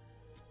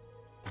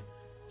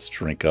 Let's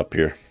drink up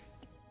here.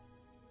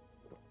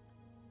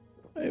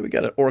 Hey, we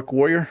got an orc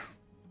warrior.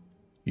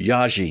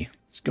 Yaji.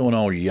 What's going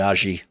on,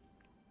 Yaji?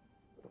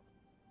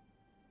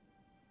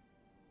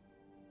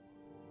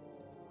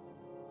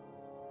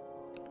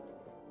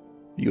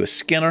 You a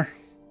skinner?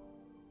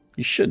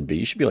 You shouldn't be.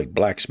 You should be like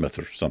blacksmith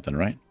or something,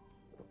 right?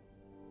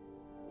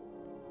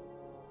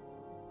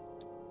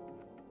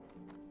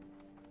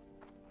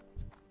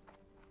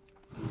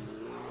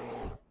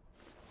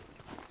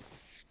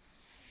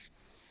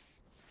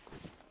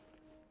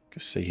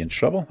 Guess say you in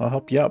trouble? I'll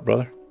help you out,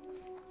 brother.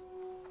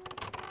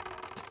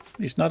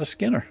 He's not a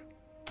skinner.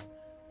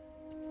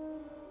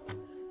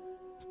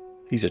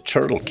 He's a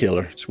turtle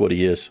killer. That's what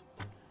he is.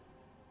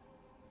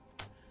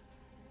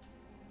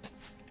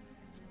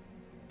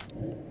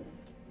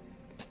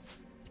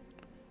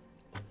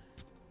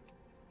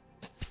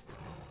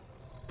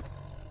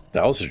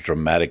 That was a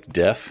dramatic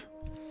death.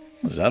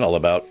 What's that all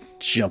about?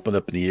 Jumping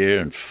up in the air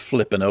and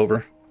flipping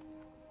over?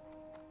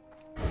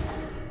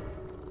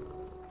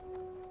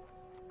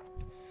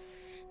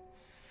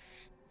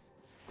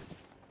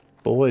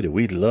 Boy, do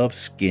we love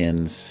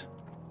skins.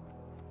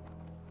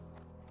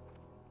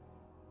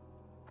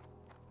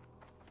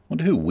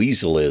 Wonder who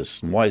Weasel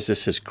is, and why is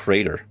this his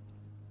crater?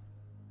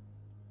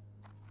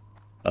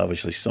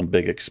 Obviously some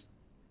big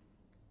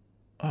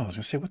oh, I was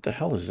gonna say, what the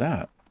hell is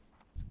that?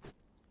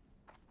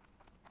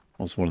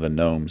 Well, it's one of the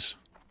gnomes.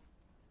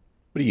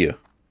 What are you?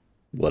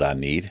 What I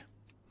need.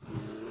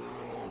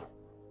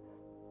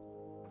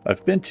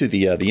 I've been to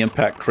the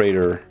impact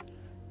crater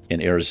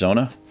in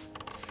Arizona.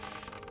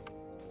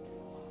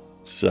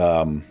 It's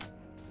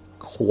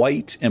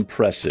quite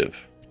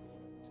impressive.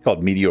 It's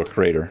called Meteor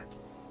Crater.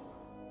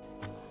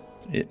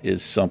 It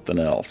is something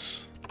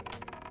else.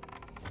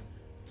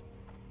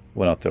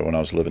 Went out there when I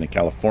was living in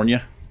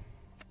California.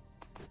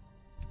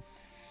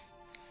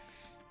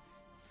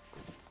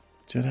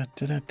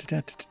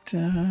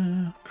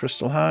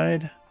 Crystal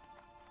hide.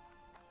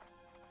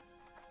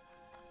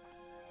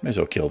 May as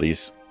well kill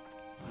these.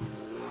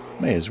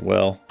 May as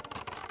well.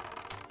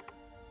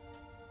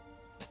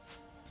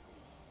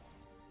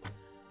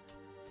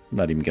 I'm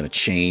not even going to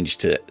change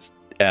to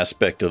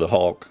aspect of the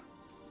Hulk.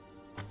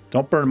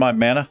 Don't burn my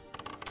mana.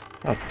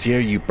 How dare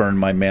you burn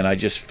my mana? I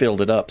just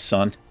filled it up,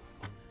 son.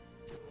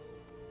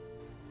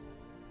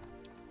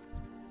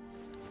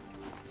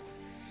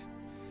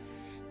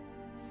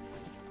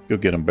 Go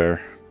get him,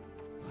 bear.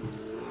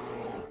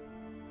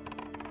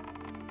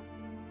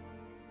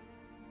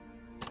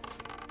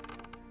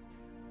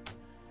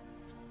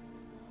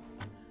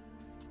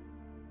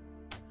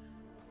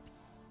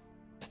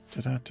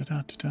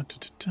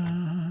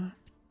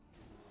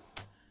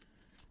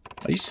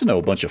 I used to know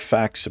a bunch of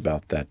facts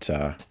about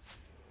that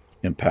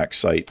impact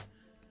site.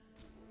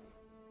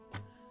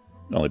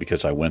 Only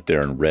because I went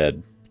there and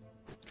read.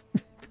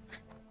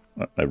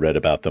 I read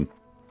about them.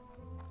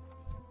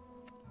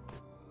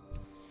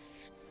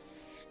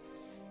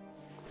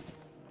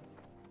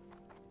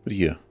 What are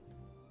you?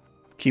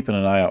 Keeping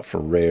an eye out for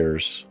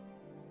rares.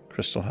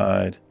 Crystal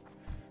hide.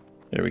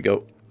 There we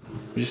go.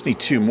 We just need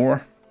 2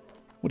 more.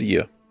 What are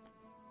you?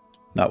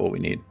 Not what we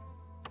need.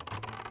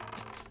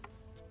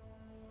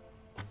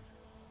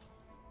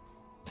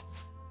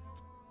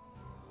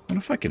 I wonder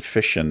if I can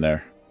fish in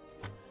there.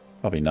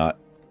 Probably not.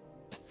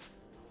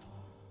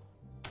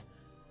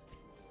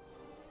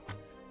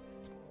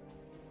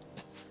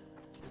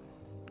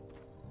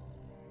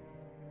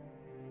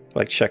 I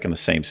like checking the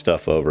same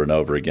stuff over and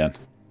over again.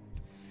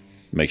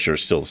 Make sure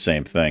it's still the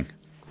same thing.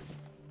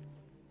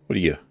 What are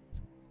you?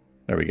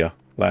 There we go.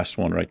 Last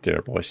one right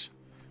there, boys.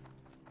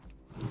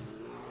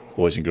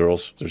 Boys and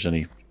girls, if there's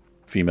any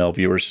female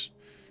viewers.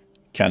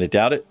 Kind of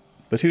doubt it,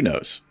 but who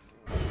knows?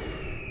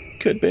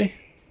 Could be.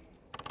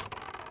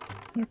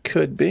 There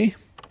could be.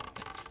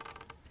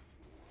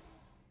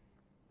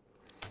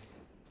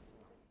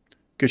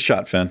 Good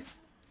shot, Finn.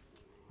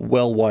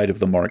 Well wide of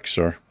the mark,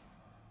 sir.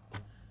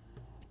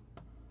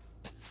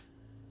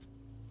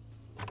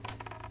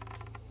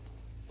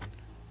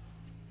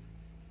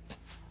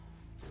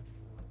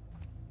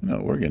 You know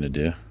what we're going to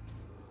do?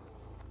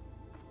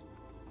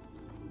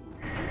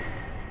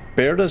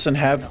 Bear doesn't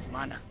have...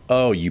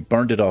 Oh, you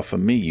burned it off of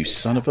me, you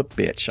son of a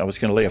bitch. I was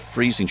going to lay a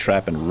freezing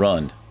trap and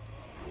run.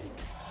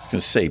 I was going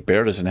to say,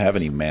 Bear doesn't have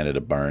any mana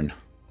to burn.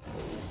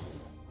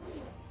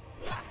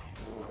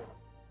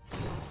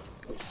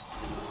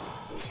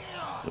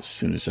 As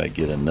soon as I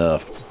get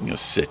enough, I'm going to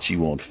set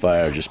you on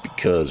fire just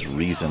because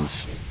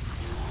reasons.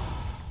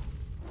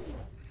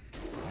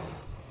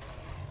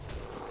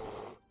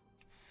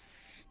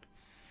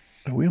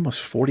 Are we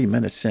almost 40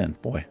 minutes in?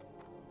 Boy.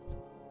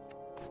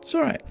 It's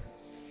alright.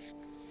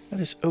 That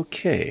is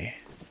okay.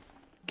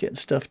 Getting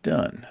stuff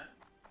done.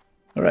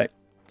 Alright,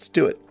 let's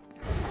do it.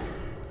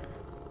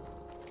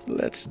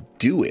 Let's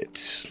do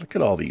it. Look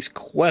at all these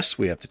quests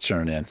we have to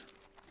turn in.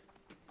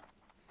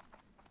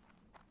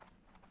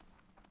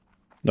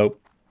 Nope.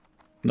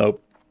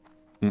 Nope.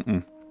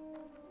 Mm-mm.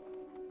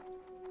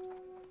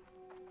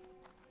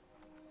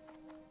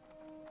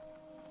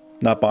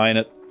 Not buying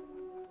it.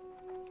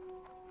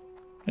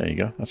 There you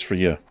go. That's for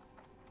you.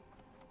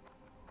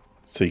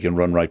 So you can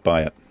run right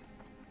by it.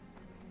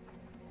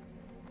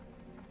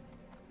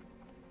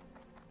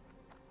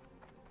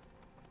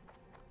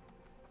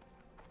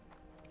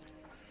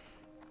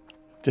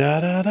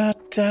 Da da da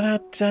da da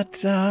da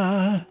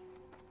da.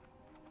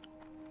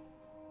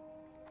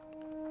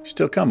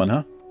 Still coming,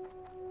 huh?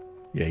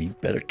 Yeah, you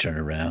better turn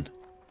around.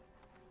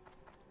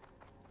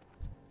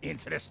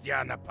 Interest you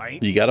on a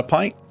pint? You got a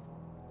pint?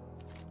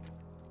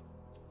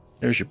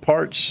 There's your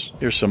parts.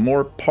 Here's some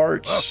more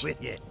parts. Off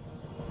with you.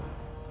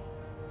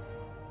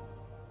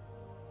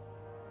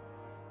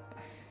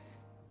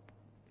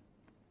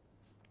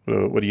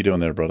 What are you doing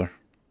there, brother?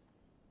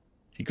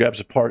 He grabs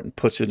a part and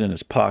puts it in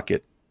his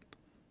pocket.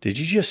 Did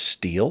you just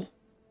steal?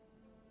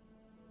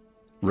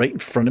 Right in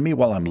front of me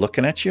while I'm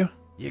looking at you?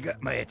 You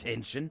got my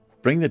attention.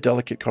 Bring the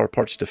delicate car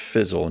parts to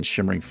fizzle and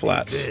shimmering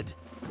flats. Good.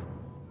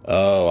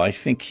 Oh, I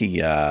think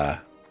he,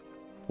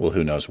 Well,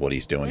 who knows what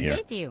he's doing Good here. to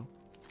meet you.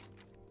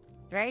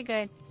 Very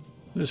good.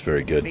 This is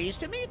very good.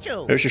 Pleased to meet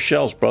you. There's your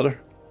shells, brother.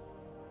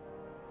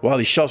 Wow,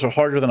 these shells are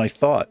harder than I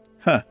thought.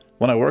 Huh.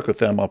 When I work with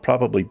them, I'll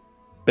probably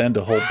bend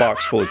a whole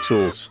box full of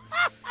tools.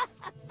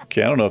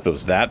 Okay, I don't know if it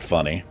was that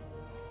funny.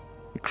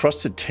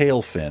 Encrusted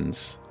tail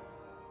fins.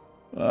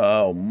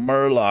 Oh,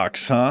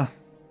 murlocs, huh?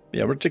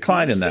 Yeah, we're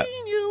declining that.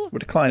 We're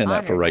declining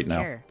that for right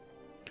now. Sure.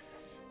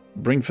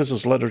 Bring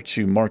Fizzle's letter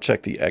to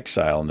Martek the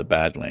Exile in the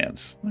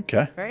Badlands.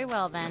 Okay. Very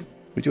well, then.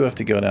 We do have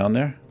to go down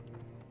there.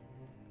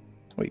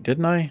 Wait,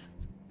 didn't I?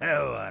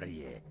 How are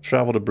you?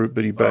 Travel to Brute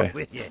Booty Bay. Off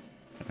with you.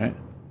 All right.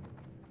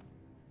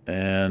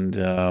 And,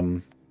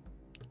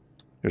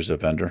 here's a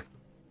vendor.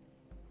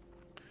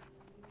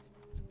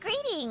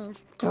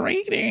 Greetings.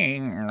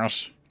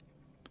 Greetings.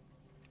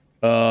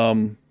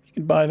 You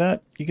can buy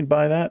that. You can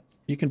buy that.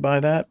 You can buy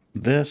that.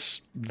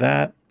 This,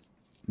 that,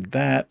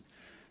 that,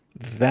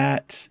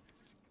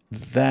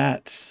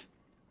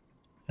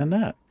 and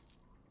that.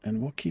 And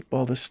we'll keep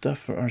all this stuff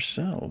for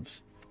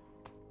ourselves.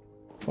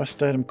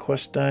 Quest item,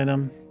 quest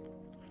item.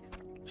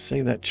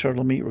 Save that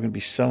turtle meat. We're going to be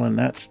selling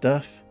that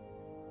stuff.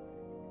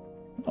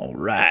 All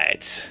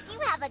right. You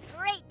have a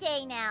great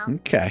day now.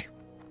 Okay.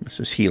 This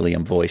is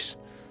helium voice.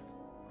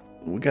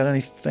 We got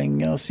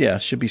anything else? Yeah,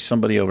 should be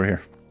somebody over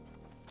here.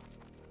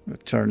 We'll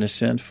turn this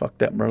in. Fuck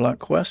that Murloc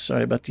quest.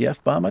 Sorry about the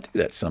F-bomb. I do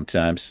that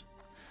sometimes.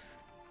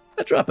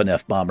 I drop an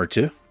F-bomb or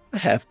two. I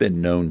have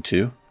been known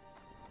to.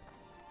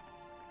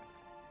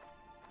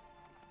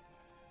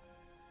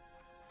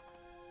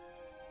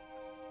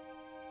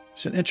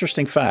 It's an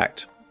interesting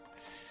fact.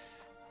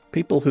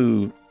 People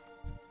who...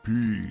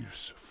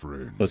 Peace,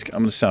 friend. It's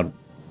going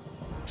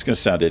to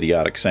sound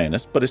idiotic saying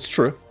this, but it's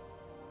true.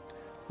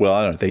 Well,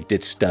 I don't know. They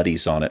did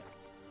studies on it.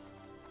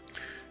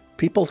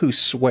 People who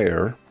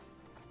swear...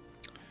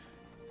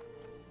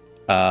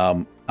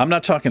 I'm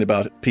not talking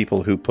about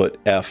people who put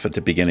F at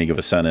the beginning of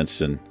a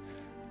sentence and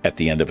at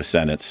the end of a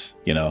sentence,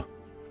 you know,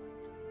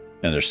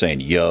 and they're saying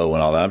yo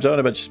and all that. I'm talking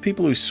about just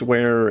people who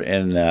swear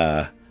and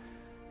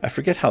I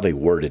forget how they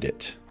worded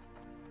it.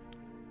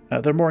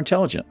 They're more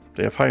intelligent.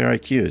 They have higher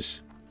IQs.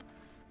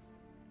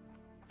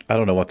 I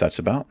don't know what that's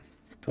about,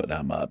 but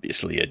I'm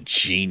obviously a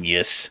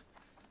genius.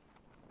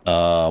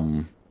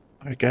 All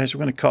right, guys, we're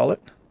going to call it.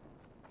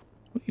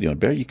 What are you doing,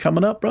 Bear? You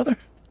coming up, brother?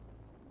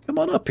 Come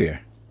on up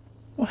here.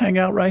 We'll hang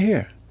out right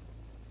here.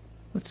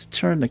 Let's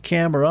turn the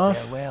camera off.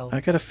 Farewell.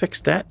 I gotta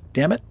fix that,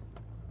 damn it.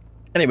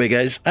 Anyway,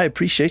 guys, I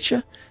appreciate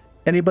you.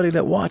 Anybody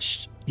that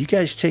watched, you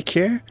guys take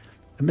care.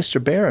 And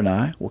Mr. Bear and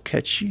I will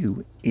catch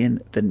you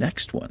in the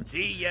next one.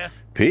 See ya.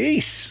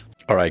 Peace.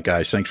 All right,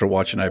 guys, thanks for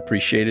watching. I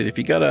appreciate it. If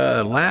you got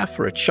a laugh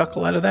or a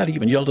chuckle out of that,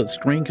 even yelled at the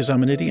screen because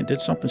I'm an idiot and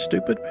did something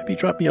stupid, maybe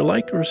drop me a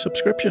like or a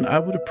subscription. I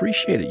would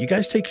appreciate it. You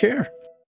guys take care.